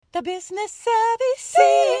the Business Savvy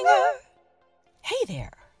Singer. Hey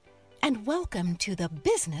there, and welcome to the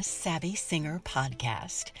Business Savvy Singer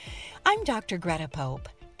podcast. I'm Dr. Greta Pope,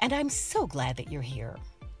 and I'm so glad that you're here.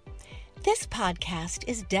 This podcast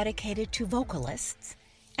is dedicated to vocalists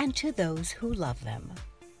and to those who love them.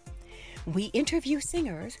 We interview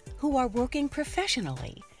singers who are working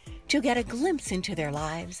professionally to get a glimpse into their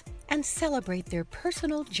lives and celebrate their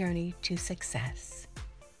personal journey to success.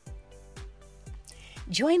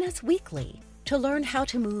 Join us weekly to learn how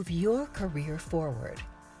to move your career forward.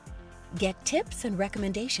 Get tips and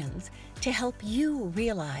recommendations to help you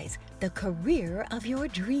realize the career of your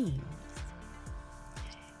dreams.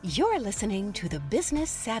 You're listening to the Business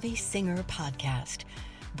Savvy Singer podcast,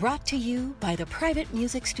 brought to you by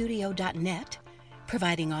theprivatemusicstudio.net,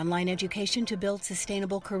 providing online education to build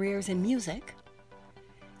sustainable careers in music.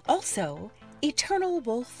 Also, Eternal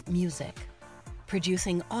Wolf Music,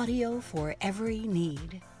 producing audio for every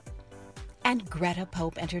need. And Greta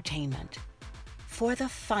Pope Entertainment, for the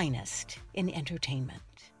finest in entertainment.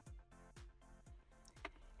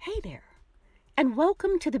 Hey there, and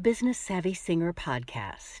welcome to the Business Savvy Singer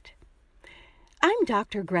podcast. I'm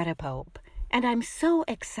Dr. Greta Pope, and I'm so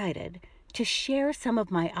excited to share some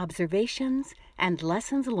of my observations and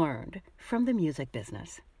lessons learned from the music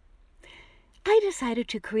business. I decided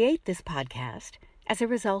to create this podcast as a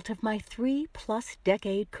result of my 3+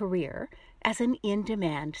 decade career as an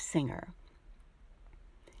in-demand singer.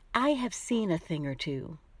 I have seen a thing or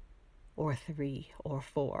two, or 3 or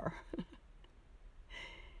 4.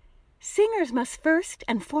 Singers must first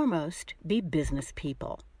and foremost be business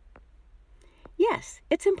people. Yes,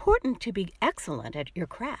 it's important to be excellent at your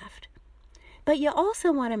craft, but you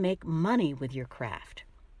also want to make money with your craft.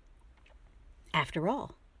 After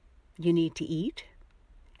all, you need to eat,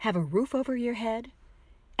 have a roof over your head,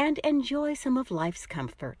 and enjoy some of life's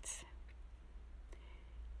comforts.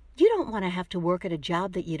 You don't want to have to work at a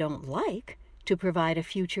job that you don't like to provide a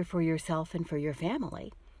future for yourself and for your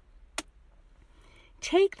family.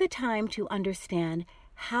 Take the time to understand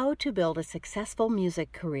how to build a successful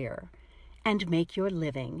music career and make your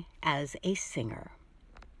living as a singer.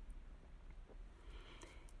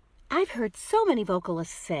 I've heard so many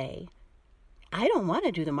vocalists say, I don't want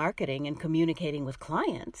to do the marketing and communicating with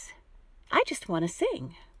clients. I just want to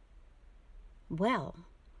sing. Well,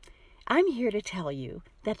 I'm here to tell you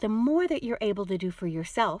that the more that you're able to do for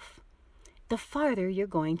yourself, the farther you're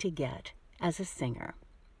going to get as a singer.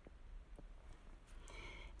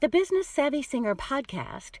 The Business Savvy Singer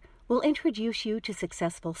podcast will introduce you to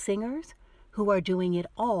successful singers who are doing it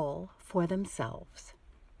all for themselves.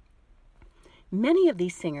 Many of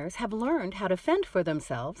these singers have learned how to fend for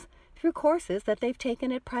themselves through courses that they've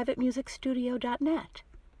taken at privatemusicstudio.net.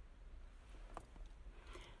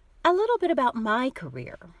 A little bit about my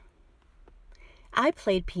career. I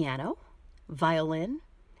played piano, violin,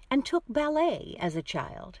 and took ballet as a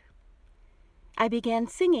child. I began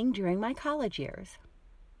singing during my college years.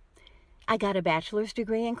 I got a bachelor's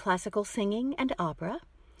degree in classical singing and opera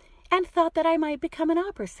and thought that I might become an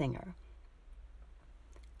opera singer.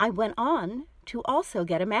 I went on to also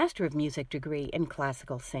get a Master of Music degree in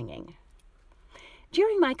classical singing.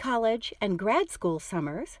 During my college and grad school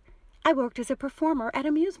summers, I worked as a performer at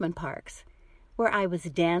amusement parks, where I was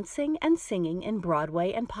dancing and singing in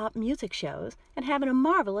Broadway and pop music shows and having a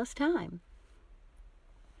marvelous time.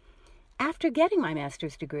 After getting my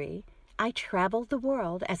master's degree, I traveled the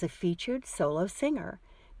world as a featured solo singer,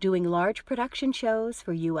 doing large production shows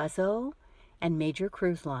for USO and major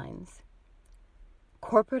cruise lines.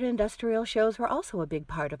 Corporate industrial shows were also a big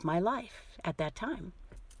part of my life at that time.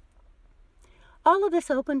 All of this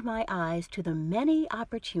opened my eyes to the many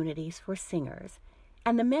opportunities for singers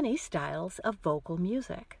and the many styles of vocal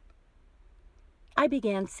music. I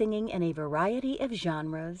began singing in a variety of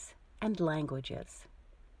genres and languages.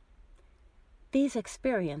 These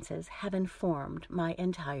experiences have informed my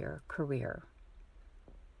entire career.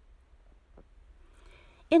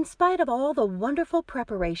 In spite of all the wonderful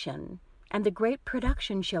preparation and the great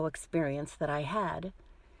production show experience that I had,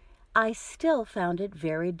 I still found it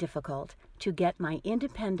very difficult to get my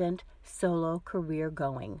independent solo career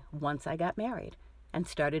going once I got married and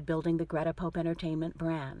started building the Greta Pope Entertainment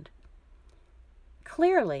brand.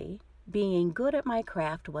 Clearly, being good at my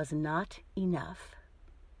craft was not enough.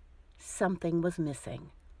 Something was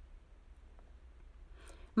missing.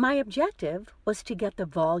 My objective was to get the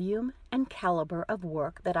volume and caliber of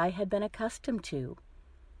work that I had been accustomed to,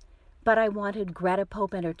 but I wanted Greta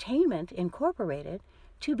Pope Entertainment Incorporated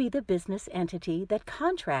to be the business entity that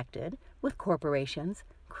contracted with corporations,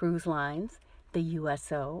 cruise lines, the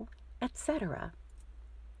USO, etc.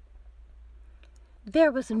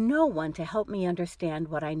 There was no one to help me understand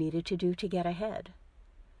what I needed to do to get ahead.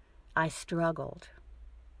 I struggled,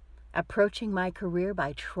 approaching my career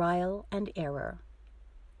by trial and error.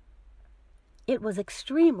 It was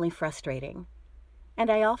extremely frustrating, and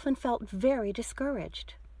I often felt very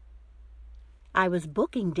discouraged. I was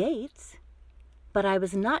booking dates, but I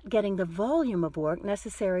was not getting the volume of work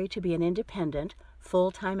necessary to be an independent,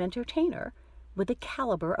 full-time entertainer with the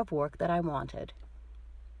caliber of work that I wanted.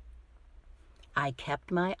 I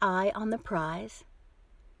kept my eye on the prize,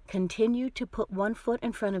 continued to put one foot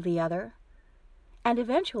in front of the other, and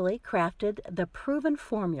eventually crafted the proven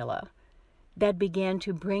formula that began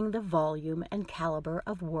to bring the volume and caliber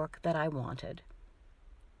of work that I wanted.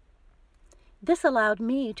 This allowed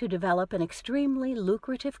me to develop an extremely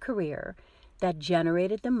lucrative career that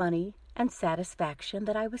generated the money and satisfaction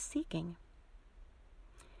that I was seeking.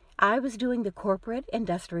 I was doing the corporate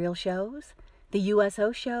industrial shows, the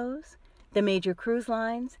USO shows, the major cruise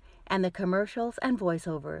lines, and the commercials and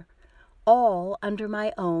voiceover, all under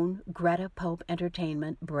my own Greta Pope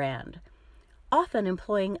Entertainment brand, often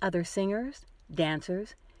employing other singers,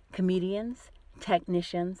 dancers, comedians,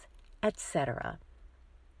 technicians, etc.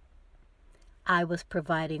 I was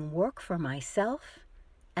providing work for myself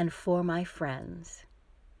and for my friends.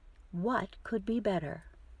 What could be better?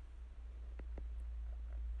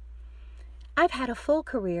 I've had a full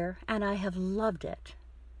career and I have loved it.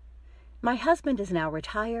 My husband is now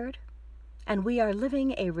retired, and we are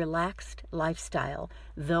living a relaxed lifestyle,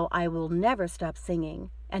 though I will never stop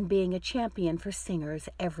singing and being a champion for singers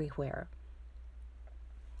everywhere.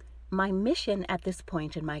 My mission at this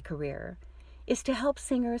point in my career is to help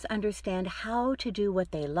singers understand how to do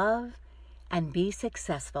what they love and be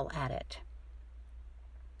successful at it.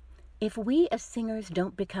 If we as singers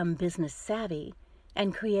don't become business savvy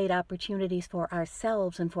and create opportunities for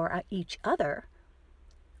ourselves and for each other,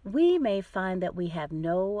 we may find that we have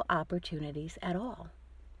no opportunities at all.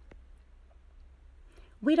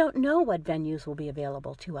 We don't know what venues will be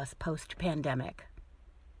available to us post-pandemic.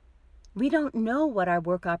 We don't know what our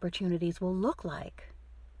work opportunities will look like.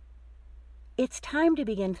 It's time to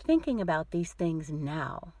begin thinking about these things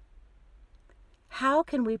now. How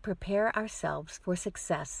can we prepare ourselves for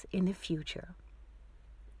success in the future?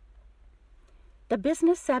 The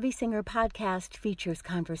Business Savvy Singer podcast features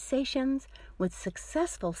conversations with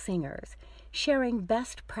successful singers sharing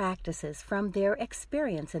best practices from their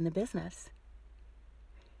experience in the business.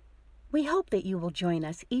 We hope that you will join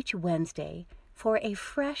us each Wednesday for a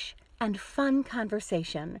fresh and fun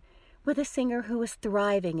conversation with a singer who is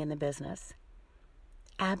thriving in the business.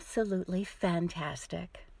 Absolutely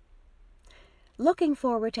fantastic. Looking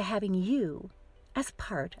forward to having you as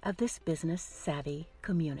part of this Business Savvy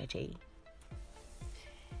community.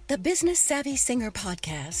 The Business Savvy Singer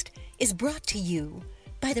podcast is brought to you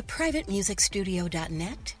by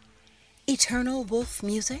theprivatemusicstudio.net, Eternal Wolf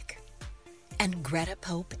Music, and Greta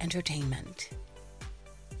Pope Entertainment.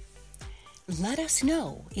 Let us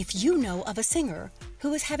know if you know of a singer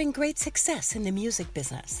who is having great success in the music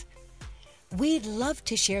business. We'd love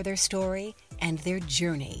to share their story and their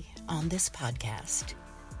journey on this podcast.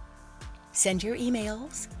 Send your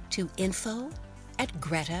emails to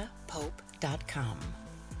info@gretapope.com.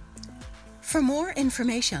 For more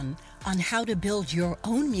information on how to build your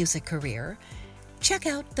own music career, check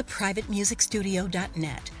out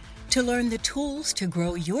theprivatemusicstudio.net to learn the tools to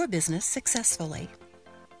grow your business successfully.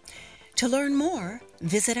 To learn more,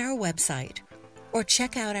 visit our website or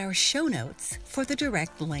check out our show notes for the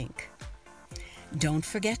direct link. Don't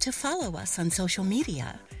forget to follow us on social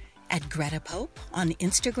media at Greta Pope on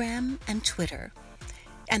Instagram and Twitter,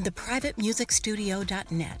 and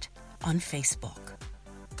theprivatemusicstudio.net on Facebook.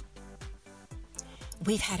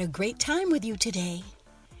 We've had a great time with you today.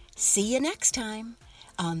 See you next time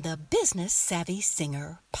on the Business Savvy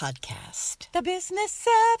Singer podcast. The Business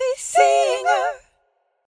Savvy Singer.